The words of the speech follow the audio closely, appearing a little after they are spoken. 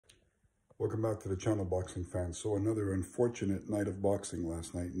Welcome back to the channel, boxing fans. So another unfortunate night of boxing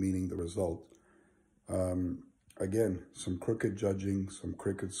last night, meaning the result. Again, some crooked judging, some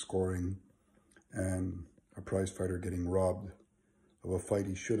crooked scoring, and a prize fighter getting robbed of a fight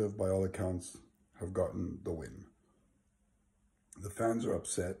he should have, by all accounts, have gotten the win. The fans are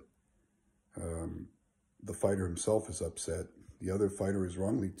upset. The fighter himself is upset. The other fighter is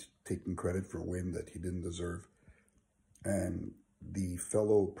wrongly taking credit for a win that he didn't deserve. And the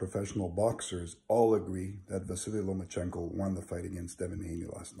fellow professional boxers all agree that Vasily Lomachenko won the fight against Devin Haney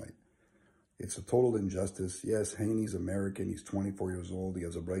last night. It's a total injustice. Yes, Haney's American. He's 24 years old. He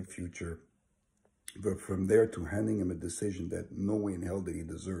has a bright future. But from there to handing him a decision that no way in hell did he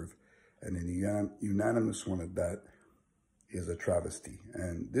deserve, and a unanimous one at that, is a travesty.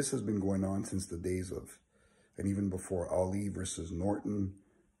 And this has been going on since the days of, and even before, Ali versus Norton,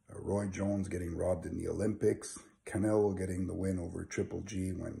 Roy Jones getting robbed in the Olympics, Canelo getting the win over Triple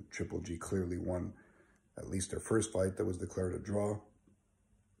G when Triple G clearly won at least their first fight that was declared a draw.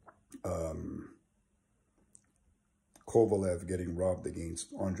 Kovalev getting robbed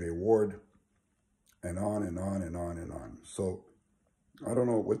against Andre Ward, and on and on and on and on. So I don't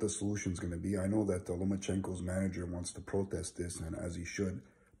know what the solution is going to be. I know that Lomachenko's manager wants to protest this, and as he should,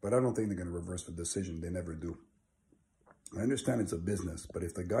 but I don't think they're going to reverse the decision. They never do. I understand it's a business, but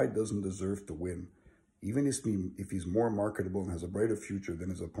if the guy doesn't deserve to win, even if he's more marketable and has a brighter future than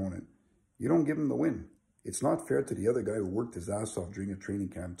his opponent, you don't give him the win. It's not fair to the other guy who worked his ass off during a training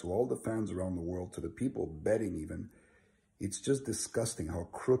camp, to all the fans around the world, to the people betting even. It's just disgusting how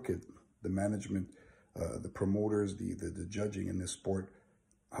crooked the management, the promoters, the judging in this sport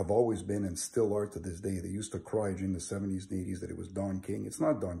have always been and still are to this day. They used to cry during the 70s and 80s that it was Don King. It's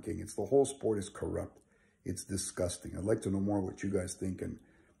not Don King. It's the whole sport is corrupt. It's disgusting. I'd like to know more what you guys think, and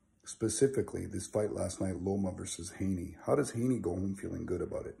specifically this fight last night, Loma versus Haney. How does Haney go home feeling good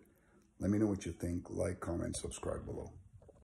about it? Let me know what you think. Like, comment, subscribe below.